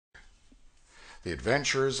The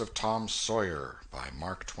Adventures of Tom Sawyer by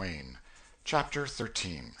Mark Twain. Chapter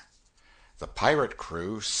 13. The Pirate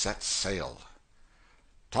Crew Set Sail.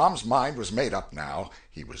 Tom's mind was made up now.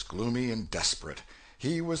 He was gloomy and desperate.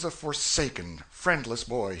 He was a forsaken, friendless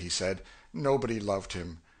boy, he said. Nobody loved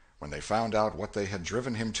him. When they found out what they had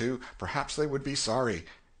driven him to, perhaps they would be sorry.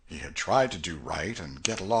 He had tried to do right and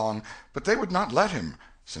get along, but they would not let him.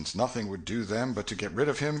 Since nothing would do them but to get rid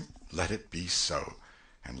of him, let it be so.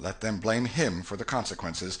 And let them blame him for the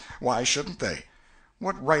consequences. Why shouldn't they?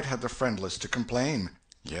 What right had the friendless to complain?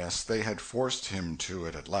 Yes, they had forced him to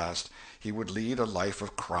it at last. He would lead a life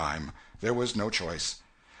of crime. There was no choice.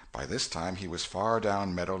 By this time he was far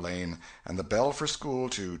down Meadow Lane, and the bell for school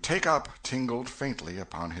to "take up" tingled faintly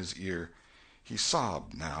upon his ear. He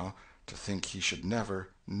sobbed now, to think he should never,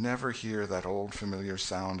 never hear that old familiar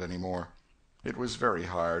sound any more. It was very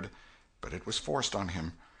hard, but it was forced on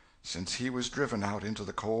him. Since he was driven out into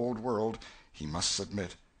the cold world, he must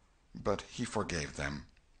submit. But he forgave them.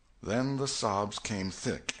 Then the sobs came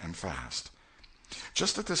thick and fast.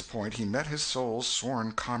 Just at this point he met his soul's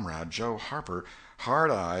sworn comrade, Joe Harper,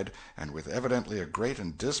 hard-eyed, and with evidently a great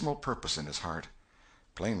and dismal purpose in his heart.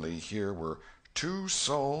 Plainly here were two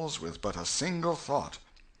souls with but a single thought.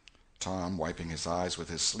 Tom, wiping his eyes with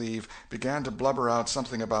his sleeve, began to blubber out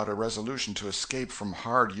something about a resolution to escape from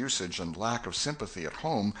hard usage and lack of sympathy at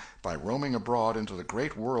home by roaming abroad into the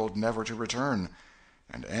great world never to return,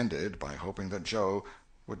 and ended by hoping that Joe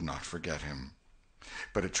would not forget him.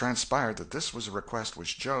 But it transpired that this was a request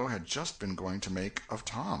which Joe had just been going to make of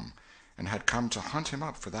Tom, and had come to hunt him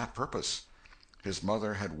up for that purpose. His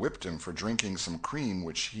mother had whipped him for drinking some cream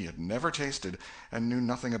which he had never tasted and knew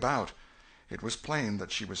nothing about. It was plain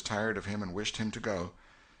that she was tired of him and wished him to go.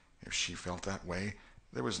 If she felt that way,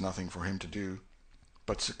 there was nothing for him to do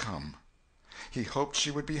but succumb. He hoped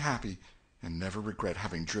she would be happy, and never regret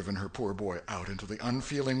having driven her poor boy out into the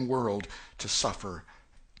unfeeling world to suffer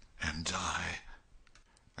and die.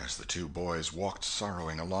 As the two boys walked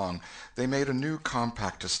sorrowing along, they made a new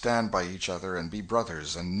compact to stand by each other and be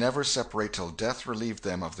brothers, and never separate till death relieved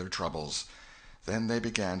them of their troubles. Then they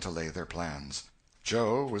began to lay their plans.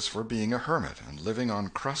 Joe was for being a hermit, and living on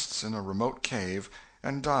crusts in a remote cave,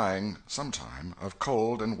 and dying, sometime, of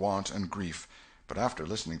cold and want and grief. But after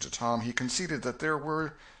listening to Tom, he conceded that there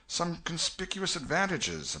were some conspicuous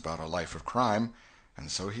advantages about a life of crime,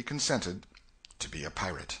 and so he consented to be a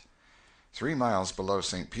pirate. 3 miles below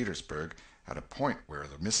St. Petersburg, at a point where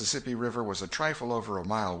the Mississippi River was a trifle over a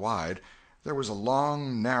mile wide, there was a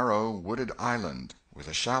long, narrow, wooded island, with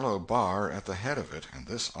a shallow bar at the head of it, and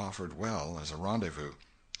this offered well as a rendezvous.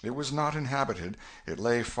 It was not inhabited. It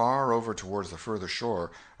lay far over towards the further shore,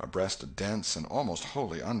 abreast a dense and almost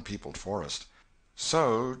wholly unpeopled forest.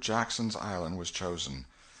 So Jackson's Island was chosen.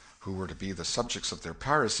 Who were to be the subjects of their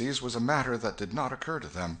piracies was a matter that did not occur to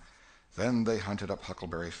them. Then they hunted up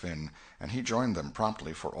Huckleberry Finn, and he joined them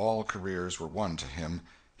promptly, for all careers were one to him.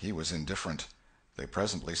 He was indifferent. They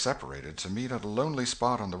presently separated, to meet at a lonely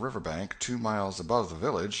spot on the river bank 2 miles above the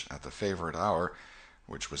village, at the favorite hour,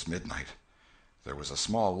 which was midnight. There was a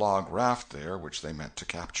small log raft there which they meant to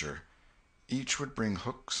capture. Each would bring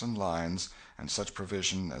hooks and lines, and such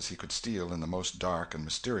provision as he could steal in the most dark and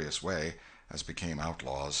mysterious way, as became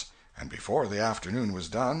outlaws, and before the afternoon was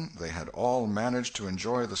done they had all managed to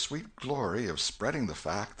enjoy the sweet glory of spreading the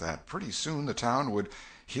fact that pretty soon the town would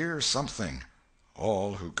hear something.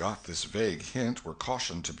 All who got this vague hint were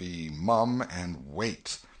cautioned to be mum and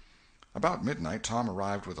wait. About midnight Tom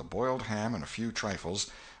arrived with a boiled ham and a few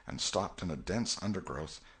trifles, and stopped in a dense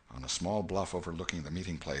undergrowth on a small bluff overlooking the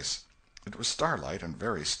meeting-place. It was starlight and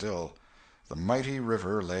very still. The mighty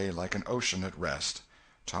river lay like an ocean at rest.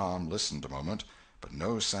 Tom listened a moment, but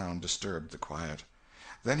no sound disturbed the quiet.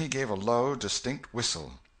 Then he gave a low, distinct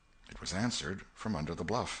whistle. It was answered from under the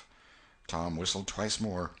bluff. Tom whistled twice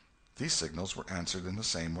more. These signals were answered in the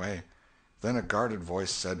same way. Then a guarded voice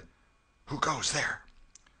said, "Who goes there?"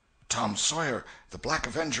 "Tom Sawyer, the Black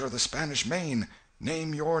Avenger of the Spanish Main.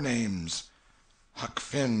 Name your names." "Huck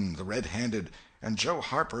Finn, the Red-Handed, and Joe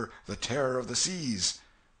Harper, the Terror of the Seas."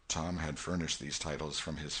 Tom had furnished these titles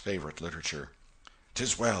from his favorite literature.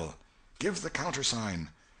 "'Tis well. Give the countersign."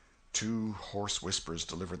 2 hoarse whispers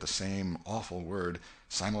delivered the same awful word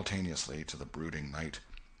simultaneously to the brooding night.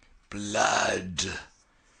 "Blood!"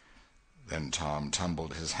 Then Tom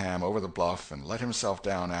tumbled his ham over the bluff and let himself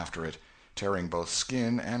down after it, tearing both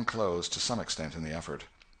skin and clothes to some extent in the effort.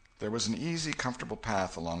 There was an easy, comfortable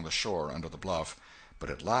path along the shore under the bluff, but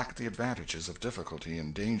it lacked the advantages of difficulty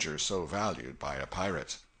and danger so valued by a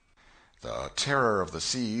pirate. The Terror of the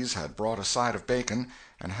Seas had brought a side of bacon,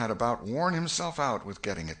 and had about worn himself out with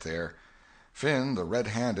getting it there. Finn, the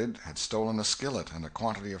red-handed, had stolen a skillet and a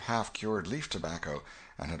quantity of half-cured leaf tobacco,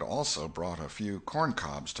 and had also brought a few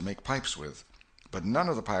corn-cobs to make pipes with. But none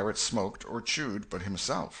of the pirates smoked or chewed but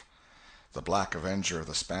himself. The Black Avenger of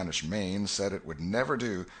the Spanish Main said it would never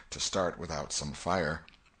do to start without some fire.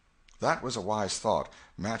 That was a wise thought.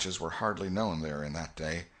 Matches were hardly known there in that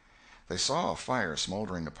day. They saw a fire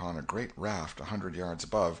smouldering upon a great raft 100 yards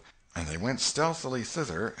above, and they went stealthily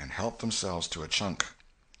thither and helped themselves to a chunk.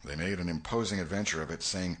 They made an imposing adventure of it,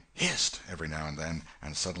 saying "Hist" every now and then,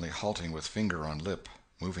 and suddenly halting with finger on lip,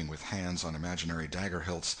 moving with hands on imaginary dagger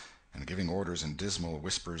hilts, and giving orders in dismal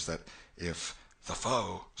whispers that if the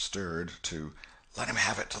foe stirred, to let him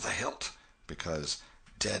have it to the hilt, because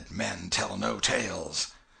dead men tell no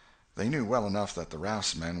tales. They knew well enough that the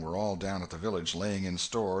raftsmen were all down at the village laying in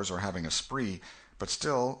stores or having a spree, but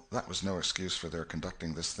still that was no excuse for their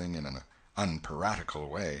conducting this thing in an unpiratical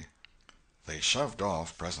way. They shoved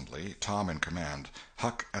off presently, Tom in command,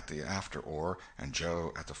 Huck at the after oar, and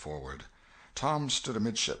Joe at the forward. Tom stood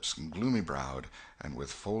amidships, gloomy-browed, and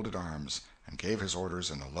with folded arms, and gave his orders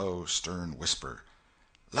in a low, stern whisper.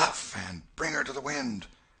 "Luff, and bring her to the wind."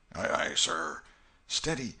 "Aye, aye, sir."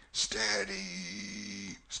 "Steady,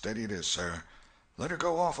 steady." "Steady it is, sir." "Let her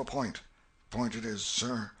go off a point." "Point it is,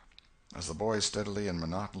 sir." As the boys steadily and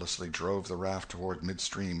monotonously drove the raft toward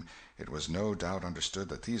midstream, it was no doubt understood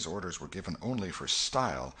that these orders were given only for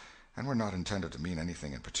style, and were not intended to mean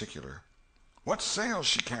anything in particular. "What sail's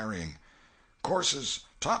she carrying?" "Courses,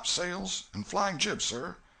 topsails, and flying jib,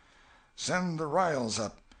 sir." "Send the r'yals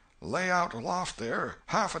up. Lay out aloft there,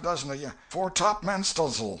 half a dozen of ye,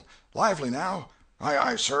 fore-topmaststuns'l. Lively now." "Aye,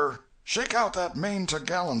 aye, sir." "Shake out that main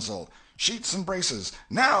t'gallants'l. Sheets and braces.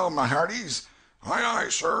 Now, my hearties." "Aye, aye,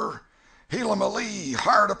 sir." "Heel 'em a lee,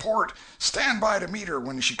 hard a port. Stand by to meet her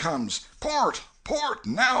when she comes. Port, port,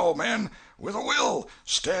 now, men, with a will.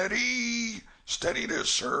 Steady." "Steady it is,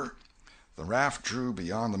 sir." The raft drew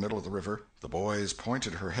beyond the middle of the river. The boys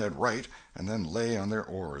pointed her head right, and then lay on their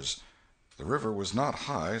oars. The river was not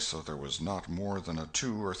high, so there was not more than a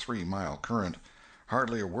 2 or 3 mile current.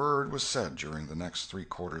 Hardly a word was said during the next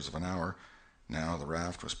 3/4 of an hour. Now the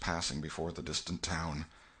raft was passing before the distant town.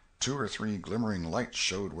 2 or 3 glimmering lights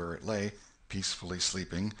showed where it lay, peacefully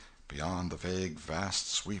sleeping, beyond the vague vast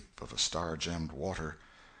sweep of a star-gemmed water,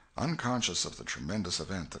 unconscious of the tremendous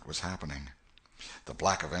event that was happening. The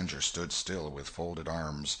Black Avenger stood still with folded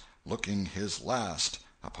arms, looking his last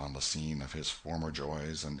upon the scene of his former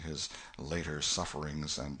joys and his later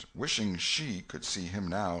sufferings, and wishing she could see him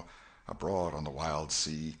now, abroad on the wild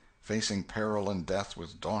sea, facing peril and death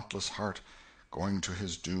with dauntless heart, going to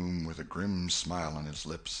his doom with a grim smile on his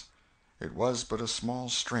lips. It was but a small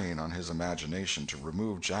strain on his imagination to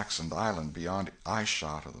remove Jackson Island beyond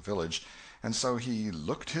eye-shot of the village, and so he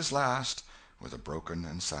 "looked his last" with a broken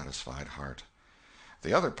and satisfied heart.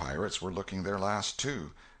 The other pirates were looking their last,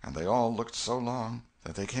 too, and they all looked so long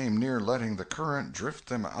that they came near letting the current drift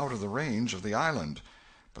them out of the range of the island,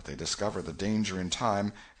 but they discovered the danger in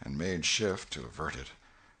time and made shift to avert it.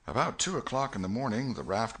 About 2 o'clock in the morning the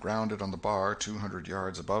raft grounded on the bar 200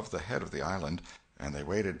 yards above the head of the island, and they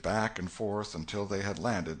waded back and forth until they had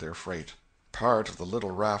landed their freight. Part of the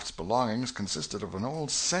little raft's belongings consisted of an old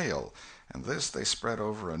sail, and this they spread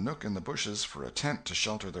over a nook in the bushes for a tent to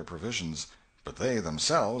shelter their provisions, but they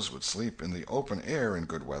themselves would sleep in the open air in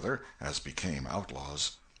good weather, as became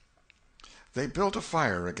outlaws. They built a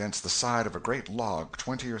fire against the side of a great log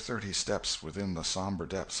 20 or 30 steps within the somber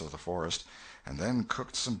depths of the forest, and then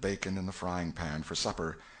cooked some bacon in the frying-pan for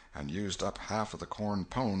supper, and used up half of the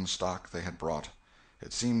corn-pone stock they had brought.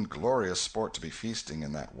 It seemed glorious sport to be feasting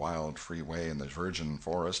in that wild free way in the virgin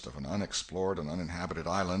forest of an unexplored and uninhabited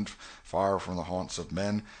island far from the haunts of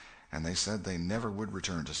men, and they said they never would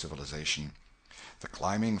return to civilization. The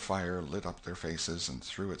climbing fire lit up their faces and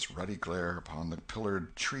threw its ruddy glare upon the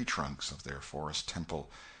pillared tree-trunks of their forest temple,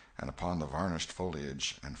 and upon the varnished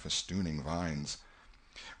foliage and festooning vines.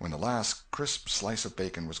 When the last crisp slice of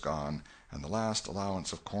bacon was gone, and the last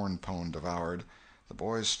allowance of corn-pone devoured, the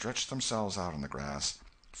boys stretched themselves out on the grass,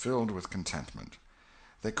 filled with contentment.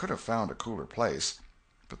 They could have found a cooler place,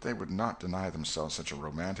 but they would not deny themselves such a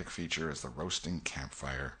romantic feature as the roasting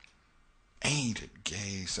campfire. "Ain't it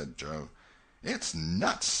gay?" said Joe. "It's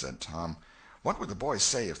nuts," said Tom. "What would the boys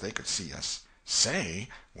say if they could see us?" "Say?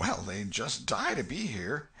 Well, they'd just die to be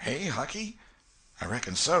here. Hey, Hucky?" "I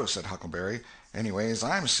reckon so," said Huckleberry. "Anyways,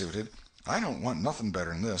 I'm suited. I don't want nothing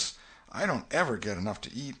better'n this. I don't ever get enough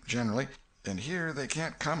to eat, generally, and here they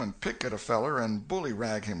can't come and pick at a feller and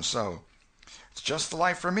bully-rag him so." "It's just the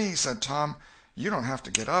life for me," said Tom. "You don't have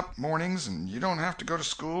to get up, mornings, and you don't have to go to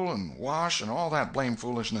school and wash and all that blame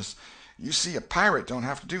foolishness. You see, a pirate don't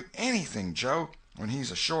have to do anything, Joe, when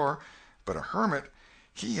he's ashore, but a hermit,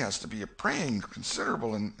 he has to be a-praying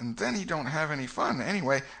considerable, and then he don't have any fun,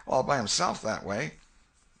 anyway, all by himself that way."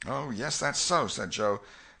 "Oh, yes, that's so," said Joe,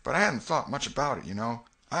 "but I hadn't thought much about it, you know.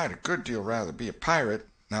 I'd a good deal rather be a pirate,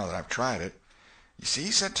 now that I've tried it." "You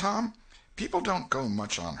see," said Tom, "people don't go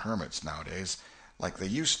much on hermits nowadays, like they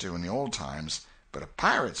used to in the old times, but a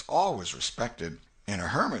pirate's always respected, and a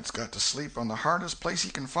hermit's got to sleep on the hardest place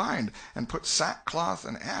he can find, and put sackcloth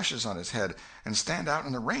and ashes on his head, and stand out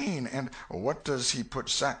in the rain, and—" "What does he put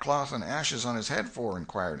sackcloth and ashes on his head for?"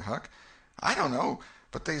 inquired Huck. "I don't know,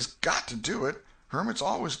 but they's got to do it. Hermits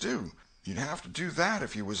always do. You'd have to do that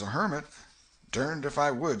if you was a hermit." "Derned if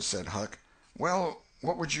I would," said Huck. "Well,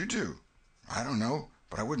 what would you do?" "I don't know,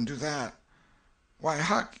 but I wouldn't do that." "Why,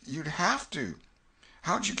 Huck, you'd have to.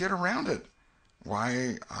 How'd you get around it?"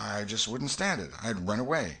 "Why, I just wouldn't stand it. I'd run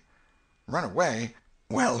away." "Run away?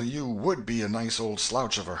 Well, you would be a nice old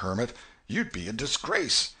slouch of a hermit. You'd be a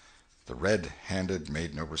disgrace." The red-handed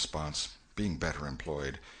made no response, being better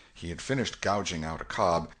employed. He had finished gouging out a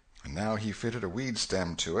cob, and now he fitted a weed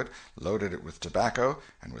stem to it, loaded it with tobacco,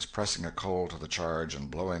 and was pressing a coal to the charge and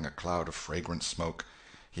blowing a cloud of fragrant smoke.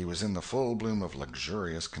 He was in the full bloom of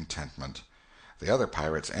luxurious contentment. The other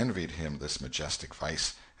pirates envied him this majestic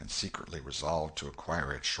vice, and secretly resolved to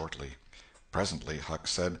acquire it shortly. Presently Huck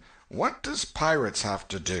said, "What does pirates have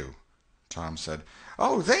to do?" Tom said,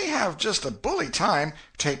 "Oh, they have just a bully time.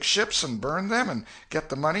 Take ships and burn them, and get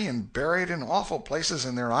the money and bury it in awful places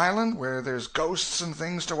in their island where there's ghosts and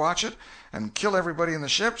things to watch it, and kill everybody in the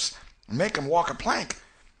ships, and make 'em walk a plank."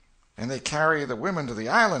 "And they carry the women to the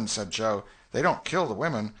island," said Joe. "They don't kill the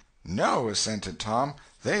women." "No," assented Tom,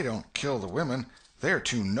 "they don't kill the women. They're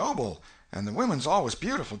too noble, and the women's always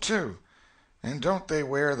beautiful, too." "And don't they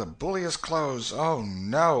wear the bulliest clothes? Oh,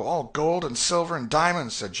 no, all gold and silver and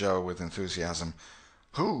diamonds," said Joe, with enthusiasm.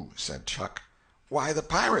 "Who?" said Huck. "Why, the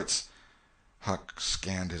pirates." Huck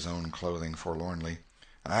scanned his own clothing forlornly.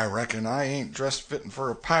 "I reckon I ain't dressed fitting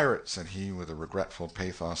for a pirate," said he, with a regretful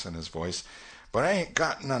pathos in his voice, "but I ain't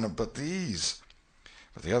got none but these."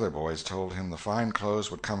 But the other boys told him the fine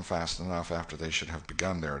clothes would come fast enough after they should have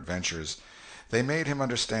begun their adventures. They made him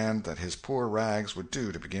understand that his poor rags would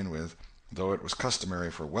do to begin with, though it was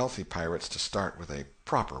customary for wealthy pirates to start with a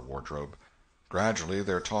proper wardrobe. Gradually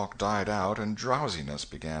their talk died out, and drowsiness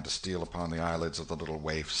began to steal upon the eyelids of the little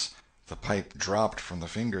waifs. The pipe dropped from the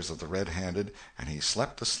fingers of the red-handed, and he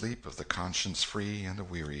slept the sleep of the conscience-free and the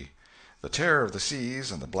weary. The Terror of the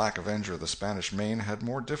Seas and the Black Avenger of the Spanish Main had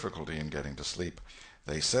more difficulty in getting to sleep.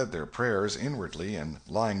 They said their prayers inwardly and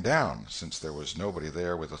lying down, since there was nobody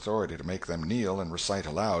there with authority to make them kneel and recite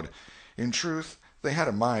aloud. In truth, they had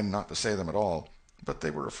a mind not to say them at all, but they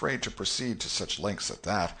were afraid to proceed to such lengths at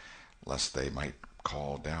that, lest they might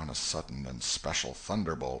call down a sudden and special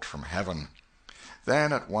thunderbolt from heaven.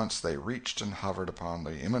 Then at once they reached and hovered upon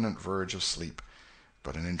the imminent verge of sleep.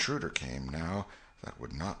 But an intruder came, now, that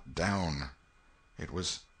would not down. It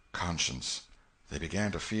was conscience. They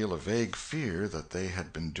began to feel a vague fear that they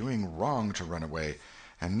had been doing wrong to run away,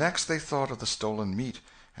 and next they thought of the stolen meat,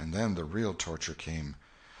 and then the real torture came.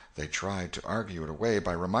 They tried to argue it away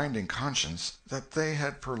by reminding conscience that they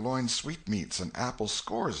had purloined sweetmeats and apples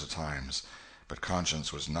scores of times, but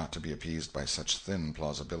conscience was not to be appeased by such thin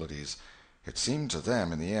plausibilities. It seemed to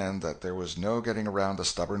them in the end that there was no getting around the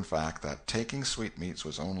stubborn fact that taking sweetmeats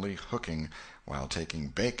was only hooking, while taking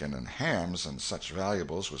bacon and hams and such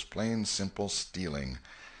valuables was plain simple stealing,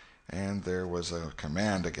 and there was a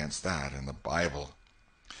command against that in the Bible.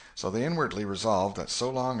 So they inwardly resolved that so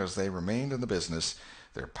long as they remained in the business,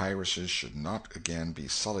 their piracies should not again be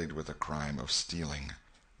sullied with the crime of stealing.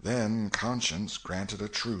 Then conscience granted a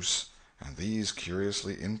truce, and these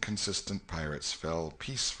curiously inconsistent pirates fell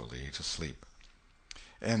peacefully to sleep.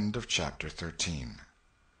 End of Chapter 13.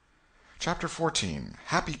 Chapter 14.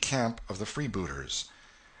 Happy Camp of the Freebooters.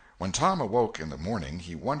 When Tom awoke in the morning,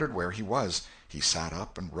 he wondered where he was. He sat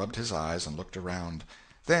up and rubbed his eyes and looked around.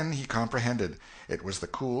 Then he comprehended. It was the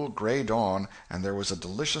cool, gray dawn, and there was a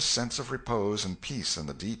delicious sense of repose and peace in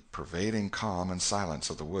the deep, pervading calm and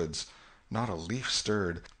silence of the woods. Not a leaf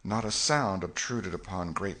stirred, not a sound obtruded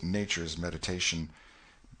upon great Nature's meditation.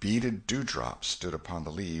 Beaded dewdrops stood upon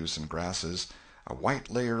the leaves and grasses, a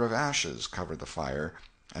white layer of ashes covered the fire,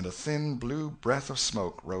 and a thin blue breath of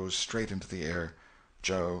smoke rose straight into the air.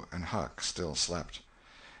 Joe and Huck still slept.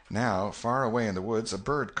 Now, far away in the woods, a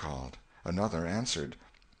bird called. Another answered.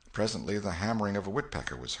 Presently the hammering of a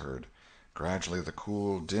woodpecker was heard. Gradually the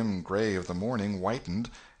cool, dim gray of the morning whitened,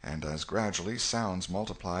 and as gradually sounds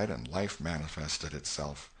multiplied and life manifested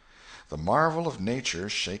itself. The marvel of nature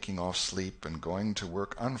shaking off sleep and going to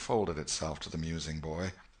work unfolded itself to the musing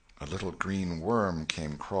boy. A little green worm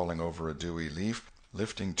came crawling over a dewy leaf,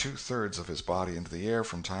 lifting two-thirds of his body into the air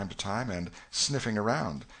from time to time and sniffing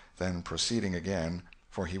around, then proceeding again,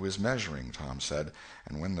 for he was measuring, Tom said,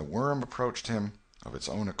 and when the worm approached him of its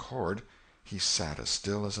own accord, he sat as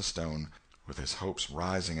still as a stone, with his hopes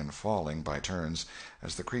rising and falling by turns,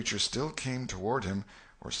 as the creature still came toward him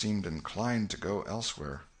or seemed inclined to go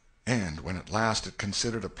elsewhere. And when at last it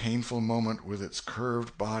considered a painful moment with its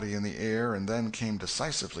curved body in the air and then came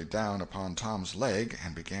decisively down upon Tom's leg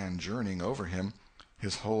and began journeying over him,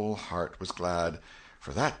 his whole heart was glad,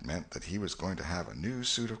 for that meant that he was going to have a new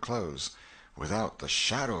suit of clothes, without the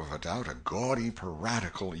shadow of a doubt a gaudy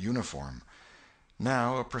piratical uniform.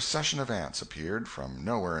 Now a procession of ants appeared, from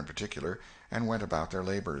nowhere in particular, and went about their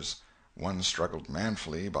labors. One struggled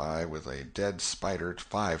manfully by with a dead spider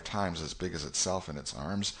 5 times as big as itself in its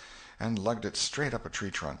arms, and lugged it straight up a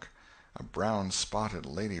tree trunk. A brown-spotted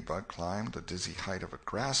ladybug climbed the dizzy height of a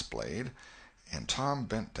grass-blade, and Tom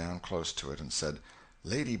bent down close to it and said,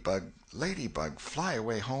 "Ladybug, ladybug, fly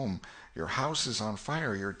away home. Your house is on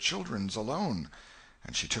fire, your children's alone."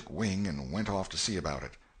 And she took wing and went off to see about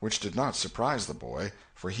it, which did not surprise the boy,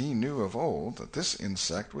 for he knew of old that this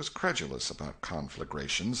insect was credulous about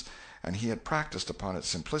conflagrations, and he had practised upon its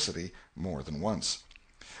simplicity more than once.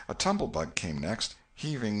 A tumblebug came next,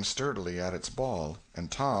 heaving sturdily at its ball, and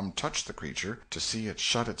Tom touched the creature to see it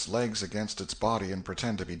shut its legs against its body and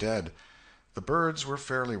pretend to be dead. The birds were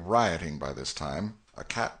fairly rioting by this time. A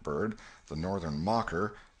catbird, the northern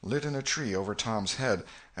mocker, lit in a tree over Tom's head,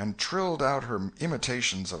 and trilled out her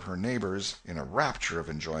imitations of her neighbors in a rapture of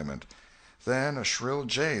enjoyment. Then a shrill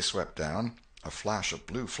jay swept down, a flash of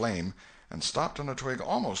blue flame, and stopped on a twig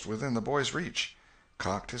almost within the boy's reach,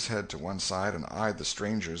 cocked his head to one side and eyed the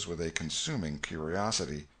strangers with a consuming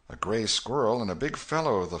curiosity. A gray squirrel and a big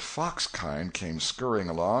fellow of the fox kind came scurrying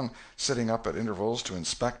along, sitting up at intervals to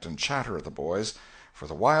inspect and chatter at the boys, for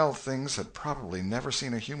the wild things had probably never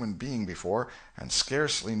seen a human being before and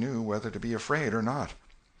scarcely knew whether to be afraid or not.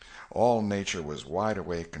 All nature was wide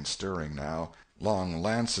awake and stirring now. Long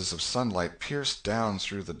lances of sunlight pierced down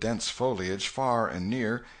through the dense foliage far and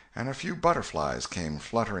near, and a few butterflies came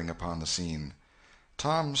fluttering upon the scene.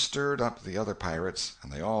 Tom stirred up the other pirates,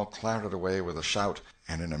 and they all clattered away with a shout,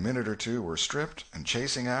 and in a minute or two were stripped and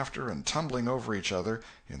chasing after and tumbling over each other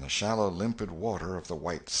in the shallow limpid water of the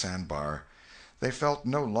white sandbar. They felt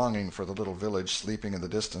no longing for the little village sleeping in the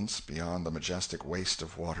distance beyond the majestic waste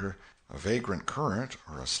of water. A vagrant current,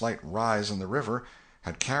 or a slight rise in the river,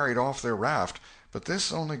 had carried off their raft, but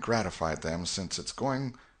this only gratified them, since its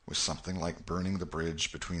going was something like burning the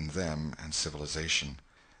bridge between them and civilization.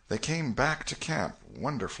 They came back to camp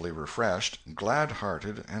wonderfully refreshed,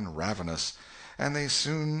 glad-hearted, and ravenous, and they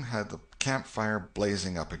soon had the campfire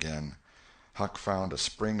blazing up again. Huck found a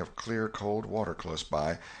spring of clear cold water close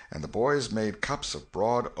by, and the boys made cups of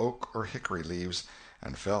broad oak or hickory leaves,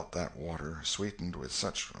 and felt that water, sweetened with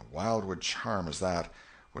such wildwood charm as that,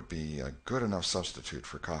 would be a good enough substitute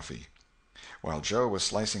for coffee. While Joe was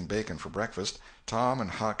slicing bacon for breakfast, Tom and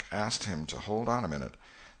Huck asked him to hold on a minute.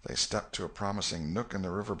 They stepped to a promising nook in the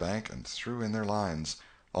river bank and threw in their lines.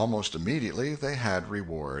 Almost immediately they had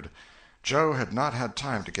reward. Joe had not had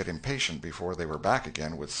time to get impatient before they were back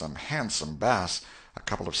again with some handsome bass, a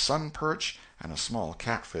couple of sun perch, and a small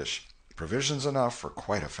catfish, provisions enough for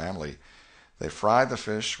quite a family. They fried the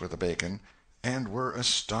fish with the bacon, and were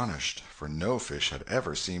astonished, for no fish had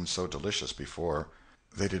ever seemed so delicious before.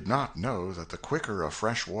 They did not know that the quicker a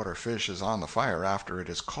fresh-water fish is on the fire after it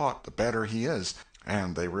is caught the better he is,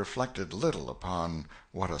 and they reflected little upon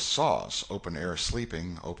what a sauce open-air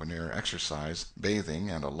sleeping, open-air exercise,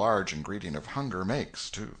 bathing, and a large ingredient of hunger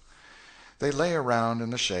makes, too. They lay around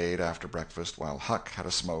in the shade after breakfast while Huck had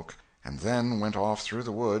a smoke, and then went off through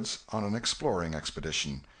the woods on an exploring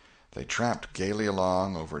expedition. They tramped gaily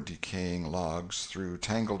along over decaying logs, through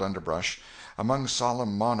tangled underbrush, among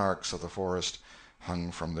solemn monarchs of the forest,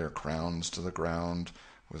 hung from their crowns to the ground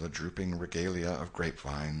with a drooping regalia of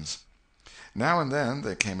grapevines. Now and then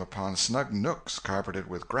they came upon snug nooks carpeted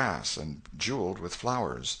with grass and jeweled with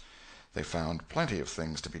flowers. They found plenty of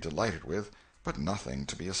things to be delighted with, but nothing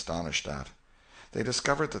to be astonished at. They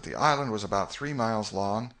discovered that the island was about 3 miles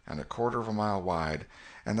long and a quarter of a mile wide,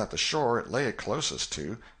 and that the shore it lay closest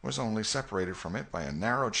to was only separated from it by a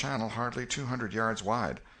narrow channel hardly 200 yards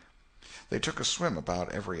wide. They took a swim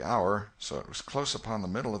about every hour, so it was close upon the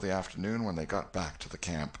middle of the afternoon when they got back to the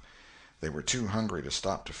camp. They were too hungry to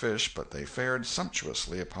stop to fish, but they fared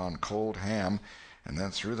sumptuously upon cold ham, and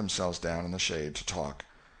then threw themselves down in the shade to talk.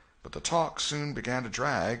 But the talk soon began to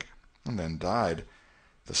drag, and then died.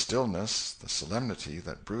 The stillness, the solemnity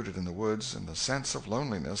that brooded in the woods, and the sense of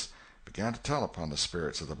loneliness began to tell upon the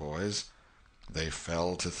spirits of the boys. They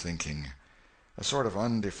fell to thinking. A sort of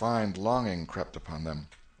undefined longing crept upon them.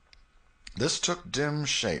 This took dim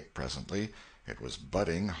shape presently. It was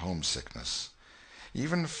budding homesickness.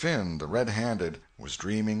 Even Finn, the red-handed, was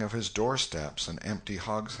dreaming of his doorsteps and empty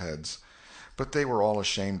hogsheads. But they were all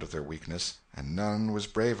ashamed of their weakness, and none was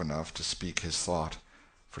brave enough to speak his thought.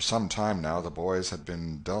 For some time now the boys had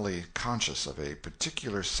been dully conscious of a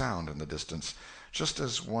particular sound in the distance, just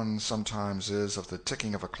as one sometimes is of the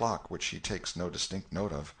ticking of a clock which he takes no distinct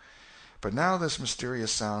note of. But now this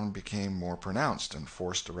mysterious sound became more pronounced and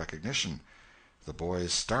forced a recognition. The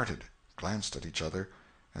boys started, glanced at each other,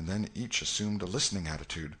 and then each assumed a listening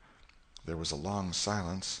attitude. There was a long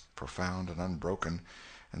silence, profound and unbroken,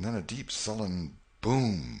 and then a deep sullen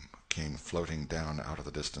boom came floating down out of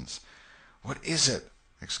the distance. "What is it?"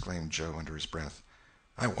 exclaimed Joe under his breath.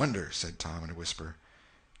 "I wonder," said Tom in a whisper.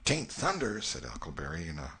 "'Tain't thunder," said Huckleberry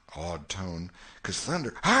in an awed tone, "'cause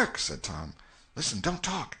thunder—" "Hark!" said Tom. "Listen, don't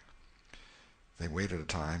talk." They waited a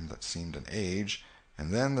time that seemed an age,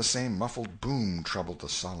 and then the same muffled boom troubled the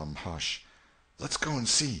solemn hush. "Let's go and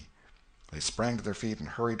see." They sprang to their feet and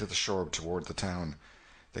hurried to the shore toward the town.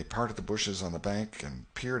 They parted the bushes on the bank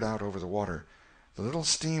and peered out over the water. The little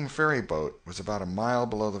steam ferry-boat was about a mile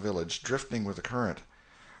below the village, drifting with the current.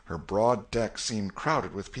 Her broad deck seemed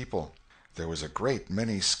crowded with people. There was a great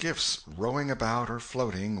many skiffs rowing about or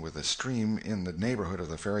floating with the stream in the neighborhood of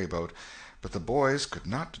the ferry-boat, but the boys could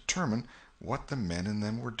not determine what the men in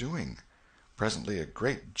them were doing. Presently a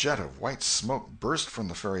great jet of white smoke burst from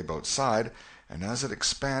the ferry-boat's side, and as it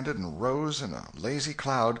expanded and rose in a lazy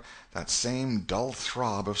cloud, that same dull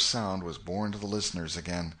throb of sound was borne to the listeners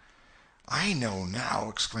again. "I know now!"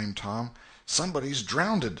 exclaimed Tom. "Somebody's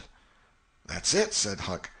drownded." "That's it," said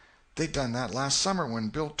Huck. "They done that last summer when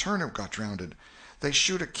Bill Turner got drownded. They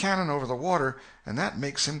shoot a cannon over the water, and that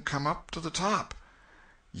makes him come up to the top."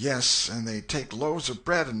 "Yes, and they take loaves of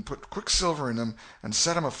bread and put quicksilver in 'em and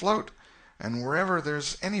set 'em afloat, and wherever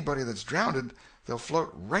there's anybody that's drownded they'll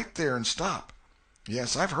float right there and stop."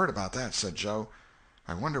 "Yes, I've heard about that," said Joe.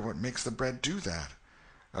 "I wonder what makes the bread do that."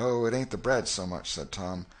 "Oh, it ain't the bread so much," said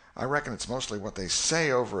Tom. "I reckon it's mostly what they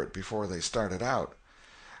say over it before they start it out."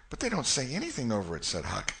 "But they don't say anything over it," said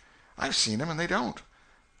Huck. "I've seen 'em and they don't."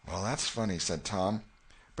 "Well, that's funny," said Tom.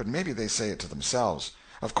 "But maybe they say it to themselves."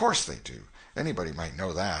 "Of course they do. Anybody might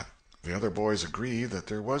know that." The other boys agreed that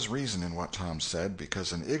there was reason in what Tom said,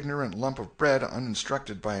 because an ignorant lump of bread,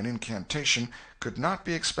 uninstructed by an incantation, could not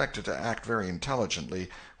be expected to act very intelligently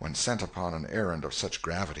when sent upon an errand of such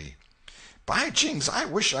gravity. "By jings, I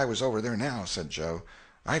wish I was over there now," said Joe.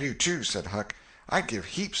 "I do too," said Huck. "I'd give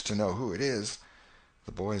heaps to know who it is."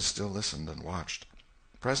 The boys still listened and watched.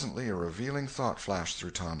 Presently a revealing thought flashed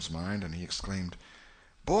through Tom's mind, and he exclaimed,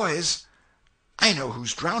 "Boys, I know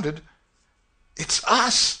who's drownded. It's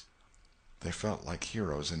us!" They felt like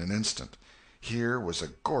heroes in an instant. Here was a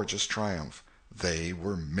gorgeous triumph. They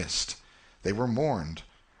were missed. They were mourned.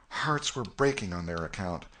 Hearts were breaking on their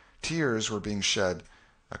account. Tears were being shed.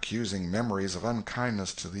 Accusing memories of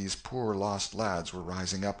unkindness to these poor lost lads were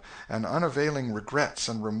rising up, and unavailing regrets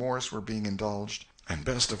and remorse were being indulged. And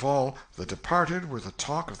best of all, the departed were the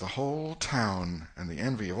talk of the whole town, and the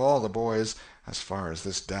envy of all the boys, as far as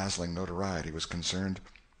this dazzling notoriety was concerned.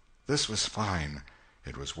 This was fine.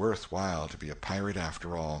 It was worth while to be a pirate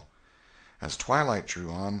after all. As twilight drew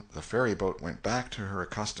on, the ferry-boat went back to her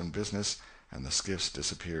accustomed business, and the skiffs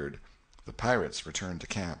disappeared. The pirates returned to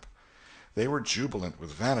camp. They were jubilant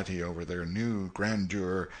with vanity over their new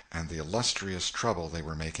grandeur and the illustrious trouble they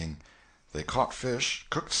were making. They caught fish,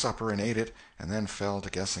 cooked supper, and ate it, and then fell to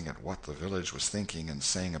guessing at what the village was thinking and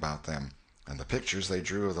saying about them, and the pictures they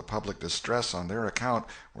drew of the public distress on their account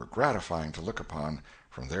were gratifying to look upon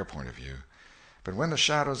from their point of view. But when the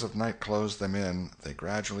shadows of night closed them in, they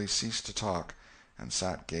gradually ceased to talk, and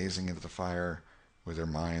sat gazing into the fire, with their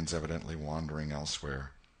minds evidently wandering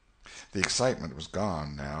elsewhere. The excitement was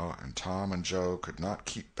gone, now, and Tom and Joe could not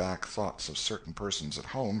keep back thoughts of certain persons at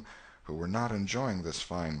home who were not enjoying this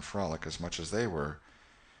fine frolic as much as they were.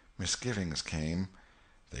 Misgivings came.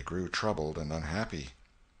 They grew troubled and unhappy.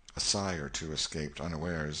 A sigh or two escaped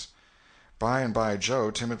unawares. By and by Joe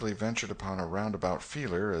timidly ventured upon a roundabout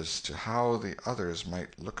feeler as to how the others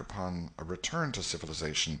might look upon a return to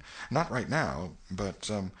civilization. Not right now, but—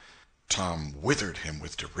 Tom withered him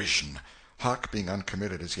with derision. Huck, being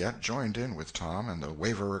uncommitted as yet, joined in with Tom, and the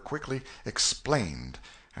waverer quickly explained,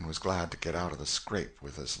 and was glad to get out of the scrape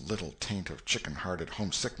with as little taint of chicken-hearted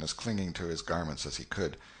homesickness clinging to his garments as he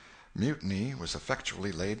could. Mutiny was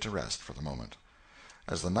effectually laid to rest for the moment.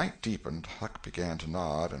 As the night deepened, Huck began to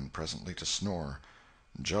nod and presently to snore.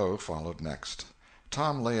 Joe followed next.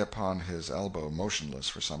 Tom lay upon his elbow motionless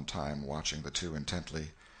for some time, watching the two intently.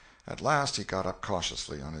 At last he got up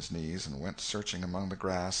cautiously on his knees and went searching among the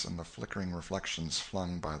grass and the flickering reflections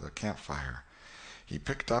flung by the campfire. He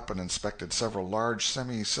picked up and inspected several large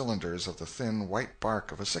semi-cylinders of the thin white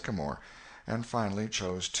bark of a sycamore, and finally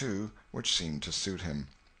chose two which seemed to suit him.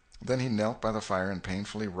 Then he knelt by the fire and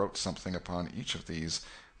painfully wrote something upon each of these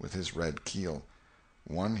with his red keel.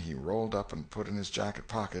 One he rolled up and put in his jacket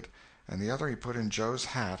pocket, and the other he put in Joe's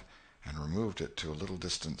hat and removed it to a little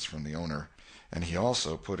distance from the owner. And he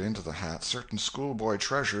also put into the hat certain schoolboy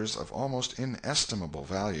treasures of almost inestimable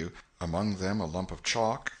value, among them a lump of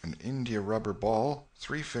chalk, an india-rubber ball,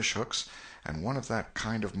 3 fish-hooks, and one of that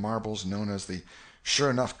kind of marbles known as the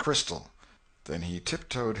sure-enough crystal. Then he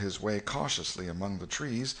tiptoed his way cautiously among the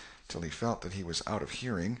trees till he felt that he was out of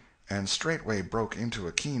hearing, and straightway broke into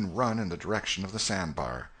a keen run in the direction of the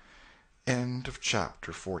sandbar. End of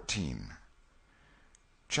Chapter 14.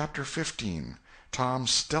 Chapter 15.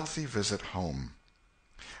 Tom's Stealthy Visit Home.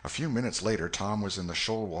 A few minutes later Tom was in the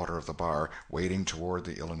shoal water of the bar, wading toward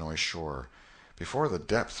the Illinois shore. Before the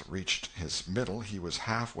depth reached his middle he was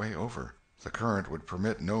halfway over. The current would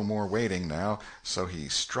permit no more wading now, so he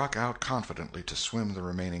struck out confidently to swim the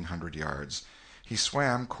remaining 100 yards. He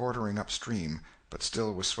swam quartering upstream, but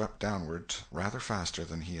still was swept downward rather faster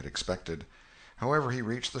than he had expected. However, he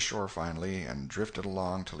reached the shore finally, and drifted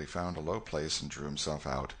along till he found a low place and drew himself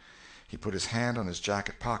out. He put his hand on his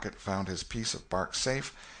jacket pocket, found his piece of bark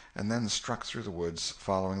safe, and then struck through the woods,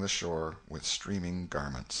 following the shore with streaming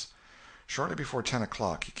garments. Shortly before 10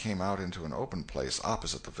 o'clock he came out into an open place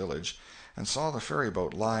opposite the village, and saw the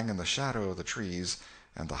ferryboat lying in the shadow of the trees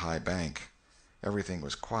and the high bank. Everything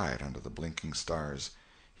was quiet under the blinking stars.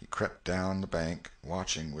 He crept down the bank,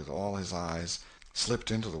 watching with all his eyes,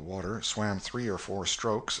 slipped into the water, swam 3 or 4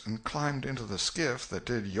 strokes, and climbed into the skiff that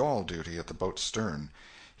did yawl duty at the boat's stern.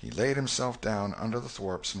 He laid himself down under the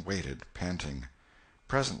thwarts and waited, panting.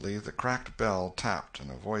 Presently the cracked bell tapped, and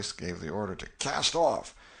a voice gave the order to cast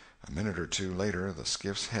off. A minute or two later the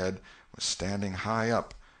skiff's head was standing high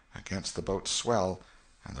up against the boat's swell,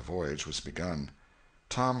 and the voyage was begun.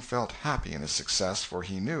 Tom felt happy in his success, for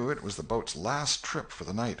he knew it was the boat's last trip for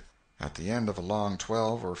the night. At the end of a long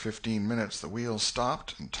 12 or 15 minutes the wheels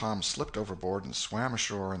stopped, and Tom slipped overboard and swam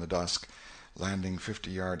ashore in the dusk, landing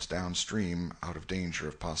 50 yards downstream, out of danger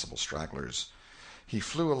of possible stragglers. He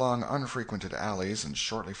flew along unfrequented alleys, and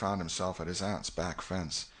shortly found himself at his aunt's back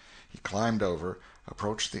fence. He climbed over,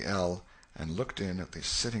 approached the L, and looked in at the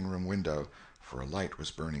sitting-room window, for a light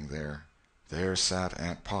was burning there. There sat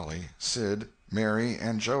Aunt Polly, Sid, Mary,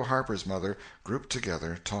 and Joe Harper's mother, grouped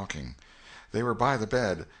together, talking. They were by the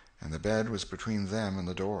bed, and the bed was between them and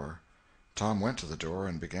the door. Tom went to the door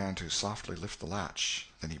and began to softly lift the latch.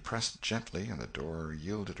 Then he pressed gently, and the door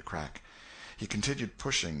yielded a crack. He continued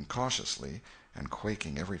pushing cautiously, and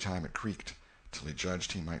quaking every time it creaked, till he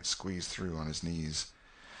judged he might squeeze through on his knees.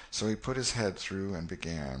 So he put his head through and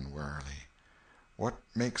began warily. "What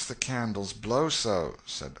makes the candles blow so?"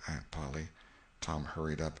 said Aunt Polly. Tom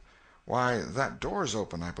hurried up. "Why, that door's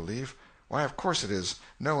open, I believe. Why, of course it is.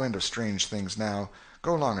 No end of strange things now.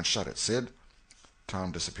 Go along and shut it, Sid."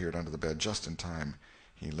 Tom disappeared under the bed just in time.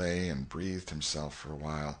 He lay and breathed himself for a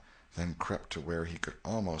while, then crept to where he could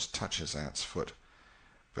almost touch his aunt's foot.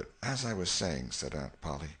 "But as I was saying," said Aunt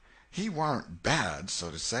Polly, "he warn't bad, so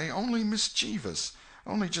to say, only mischievous,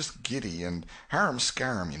 only just giddy and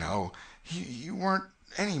harum-scarum, you know. He warn't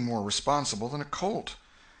any more responsible than a colt.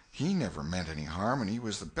 He never meant any harm, and he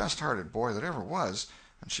was the best-hearted boy that ever was."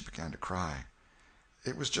 And she began to cry.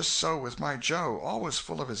 "It was just so with my Joe, always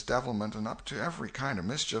full of his devilment and up to every kind of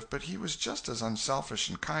mischief, but he was just as unselfish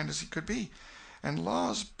and kind as he could be. And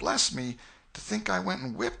laws bless me, to think I went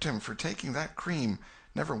and whipped him for taking that cream,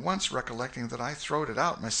 never once recollecting that I throwed it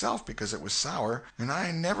out myself because it was sour, and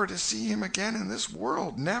I never to see him again in this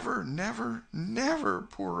world, never, never, never,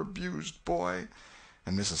 poor abused boy."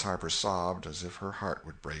 And Mrs. Harper sobbed as if her heart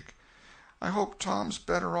would break. "I hope Tom's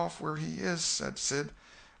better off where he is," said Sid.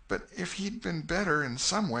 "But if he'd been better in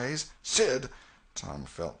some ways—" "Sid!" Tom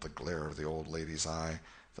felt the glare of the old lady's eye,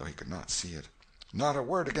 though he could not see it. "Not a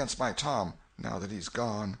word against my Tom, now that he's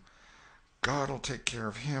gone. God'll take care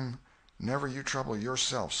of him. Never you trouble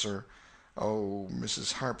yourself, sir. Oh,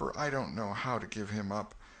 Mrs. Harper, I don't know how to give him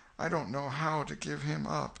up. I don't know how to give him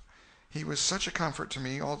up. He was such a comfort to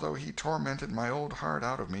me, although he tormented my old heart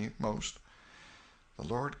out of me, most. The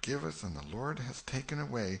Lord giveth, and the Lord hath taken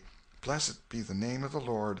away. Blessed be the name of the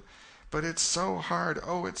Lord. But it's so hard,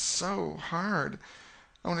 oh, it's so hard.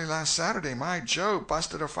 Only last Saturday my Joe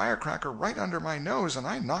busted a firecracker right under my nose, and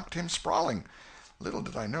I knocked him sprawling. Little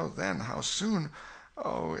did I know then how soon.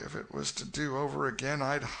 Oh, if it was to do over again,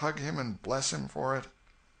 I'd hug him and bless him for it."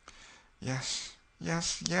 "Yes,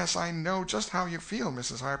 yes, yes, I know just how you feel,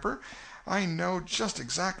 Mrs. Harper. I know just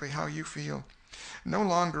exactly how you feel. No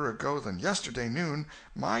longer ago than yesterday noon,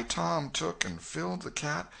 my Tom took and filled the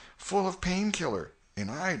cat full of pain-killer,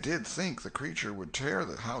 and I did think the creature would tear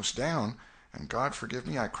the house down, and God forgive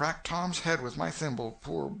me, I cracked Tom's head with my thimble,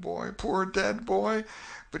 poor boy, poor dead boy,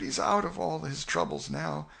 but he's out of all his troubles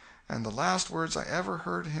now, and the last words I ever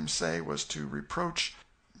heard him say was to reproach—"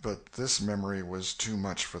 But this memory was too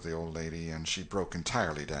much for the old lady, and she broke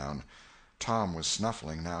entirely down. Tom was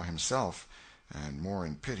snuffling now himself, and more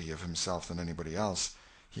in pity of himself than anybody else.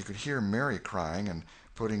 He could hear Mary crying, and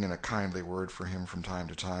putting in a kindly word for him from time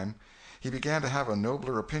to time. He began to have a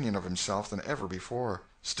nobler opinion of himself than ever before.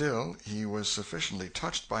 Still, he was sufficiently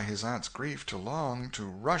touched by his aunt's grief to long to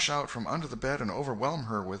rush out from under the bed and overwhelm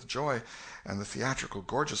her with joy, and the theatrical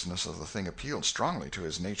gorgeousness of the thing appealed strongly to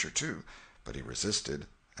his nature, too, but he resisted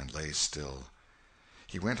and lay still.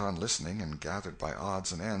 He went on listening, and gathered by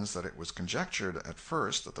odds and ends that it was conjectured at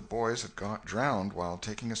first that the boys had got drowned while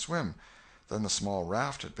taking a swim. Then the small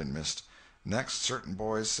raft had been missed. Next, certain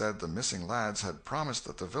boys said the missing lads had promised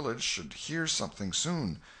that the village should hear something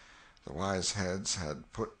soon. The wise heads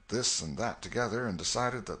had put this and that together, and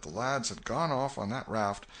decided that the lads had gone off on that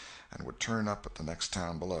raft and would turn up at the next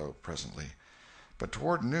town below, presently. But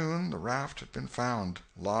toward noon the raft had been found,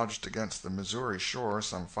 lodged against the Missouri shore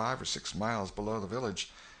some 5 or 6 miles below the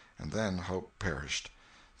village, and then hope perished.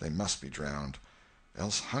 They must be drowned,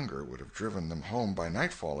 else hunger would have driven them home by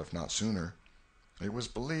nightfall, if not sooner. It was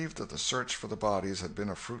believed that the search for the bodies had been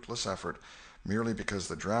a fruitless effort, merely because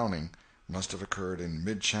the drowning must have occurred in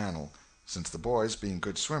mid-channel, since the boys, being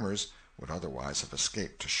good swimmers, would otherwise have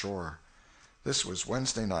escaped to shore. This was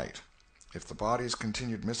Wednesday night. If the bodies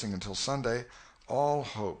continued missing until Sunday, all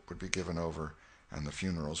hope would be given over, and the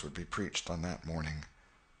funerals would be preached on that morning.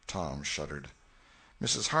 Tom shuddered.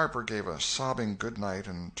 Mrs. Harper gave a sobbing good night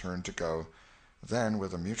and turned to go. Then,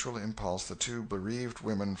 with a mutual impulse, the two bereaved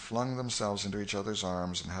women flung themselves into each other's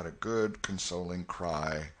arms and had a good, consoling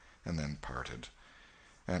cry, and then parted.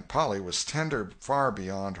 Aunt Polly was tender far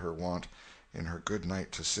beyond her wont in her good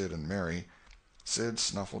night to Sid and Mary. Sid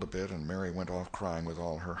snuffled a bit, and Mary went off crying with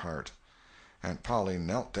all her heart. Aunt Polly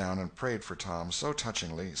knelt down and prayed for Tom so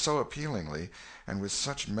touchingly, so appealingly, and with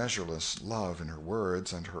such measureless love in her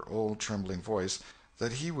words and her old trembling voice,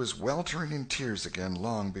 that he was weltering in tears again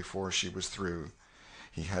long before she was through.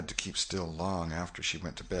 He had to keep still long after she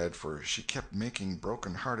went to bed, for she kept making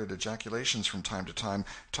broken-hearted ejaculations from time to time,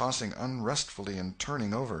 tossing unrestfully and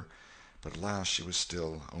turning over. But at last she was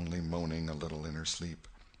still, only moaning a little in her sleep.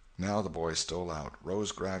 Now the boy stole out,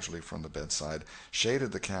 rose gradually from the bedside,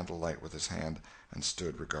 shaded the candle-light with his hand, and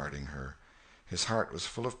stood regarding her. His heart was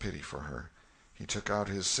full of pity for her. He took out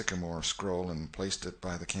his sycamore scroll and placed it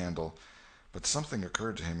by the candle. But something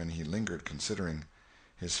occurred to him, and he lingered considering.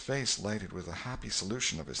 His face lighted with a happy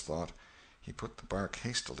solution of his thought. He put the bark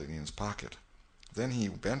hastily in his pocket. Then he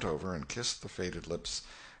bent over and kissed the faded lips,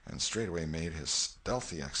 and straightway made his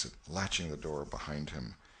stealthy exit, latching the door behind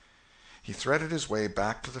him. He threaded his way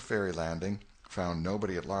back to the ferry landing, found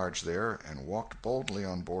nobody at large there, and walked boldly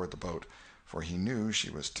on board the boat, for he knew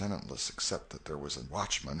she was tenantless except that there was a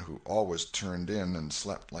watchman who always turned in and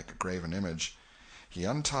slept like a graven image. He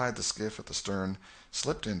untied the skiff at the stern,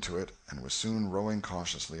 slipped into it, and was soon rowing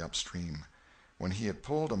cautiously upstream. When he had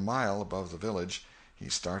pulled a mile above the village, he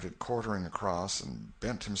started quartering across and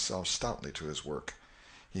bent himself stoutly to his work.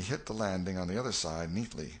 He hit the landing on the other side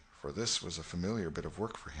neatly, for this was a familiar bit of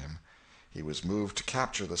work for him. He was moved to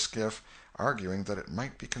capture the skiff, arguing that it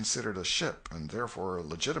might be considered a ship and therefore a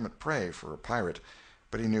legitimate prey for a pirate,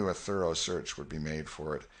 but he knew a thorough search would be made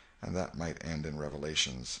for it, and that might end in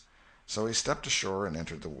revelations. So he stepped ashore and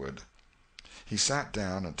entered the wood. He sat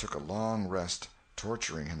down and took a long rest,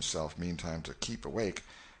 torturing himself meantime to keep awake,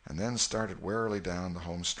 and then started warily down the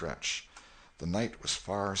home stretch. The night was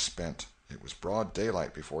far spent. It was broad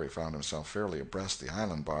daylight before he found himself fairly abreast the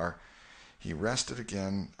island bar. He rested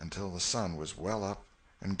again until the sun was well up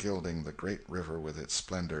and gilding the great river with its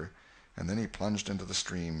splendor, and then he plunged into the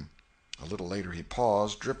stream. A little later he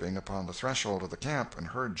paused, dripping, upon the threshold of the camp, and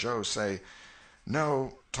heard Joe say,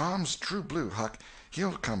 "No, Tom's true blue, Huck.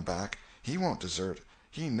 He'll come back. He won't desert.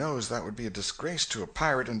 He knows that would be a disgrace to a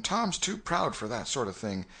pirate, and Tom's too proud for that sort of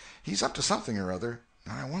thing. He's up to something or other.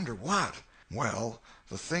 I wonder what. Well,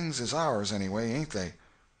 the things is ours, anyway, ain't they?"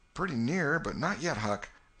 "Pretty near, but not yet, Huck.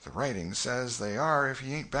 The writing says they are if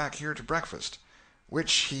he ain't back here to breakfast."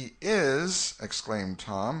 "Which he is!" exclaimed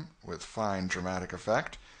Tom, with fine dramatic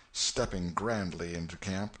effect, stepping grandly into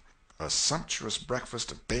camp. A sumptuous breakfast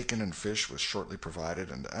of bacon and fish was shortly provided,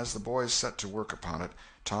 and as the boys set to work upon it,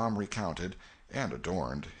 Tom recounted, and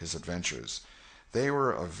adorned, his adventures. They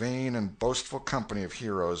were a vain and boastful company of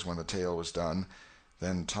heroes when the tale was done.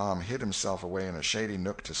 Then Tom hid himself away in a shady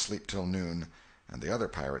nook to sleep till noon, and the other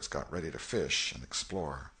pirates got ready to fish and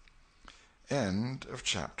explore. End of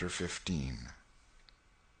chapter 15.